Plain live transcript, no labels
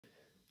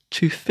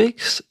To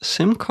fix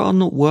SIM card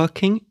not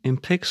working in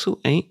Pixel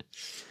 8,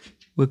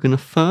 we're going to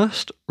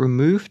first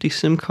remove the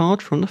SIM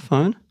card from the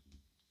phone.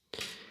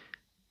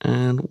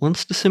 And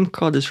once the SIM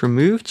card is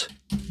removed,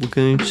 we're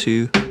going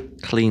to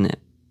clean it.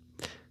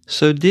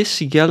 So this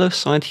yellow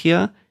side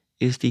here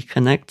is the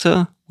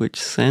connector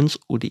which sends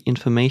all the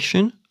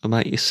information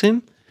about your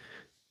SIM.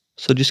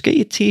 So just get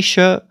your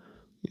t-shirt,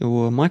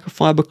 your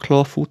microfiber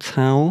cloth or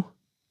towel,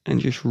 and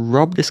just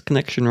rub this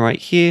connection right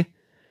here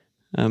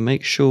and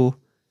make sure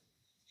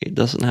it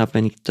doesn't have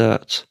any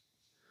dirt.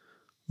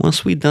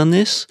 Once we've done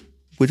this,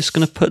 we're just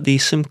going to put the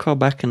SIM card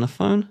back in the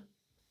phone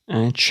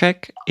and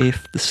check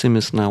if the SIM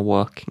is now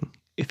working.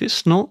 If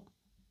it's not,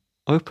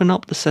 open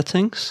up the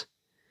settings,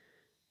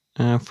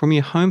 and from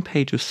your home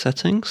page of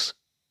settings,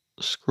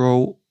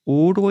 scroll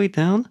all the way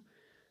down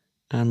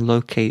and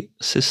locate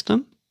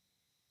System.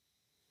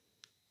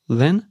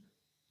 Then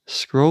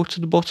scroll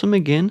to the bottom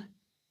again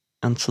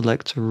and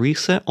select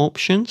Reset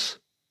Options.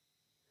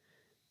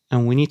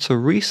 And we need to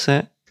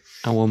reset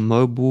our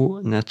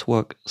mobile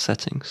network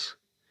settings.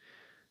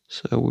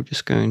 So we're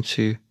just going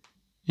to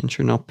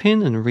enter in our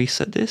PIN and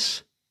reset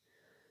this.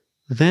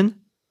 Then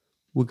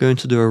we're going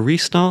to do a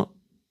restart.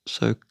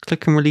 So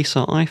click and release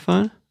our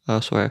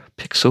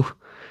Pixel,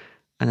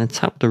 and then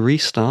tap the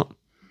restart.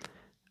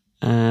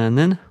 And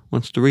then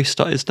once the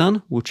restart is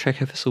done, we'll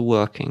check if it's all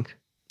working.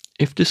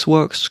 If this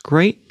works,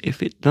 great.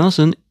 If it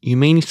doesn't, you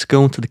may need to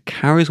go onto the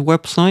carrier's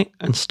website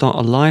and start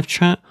a live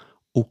chat,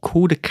 or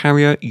call the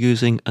carrier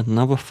using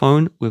another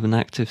phone with an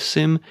active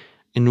SIM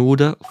in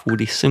order for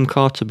the SIM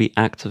card to be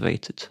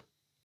activated.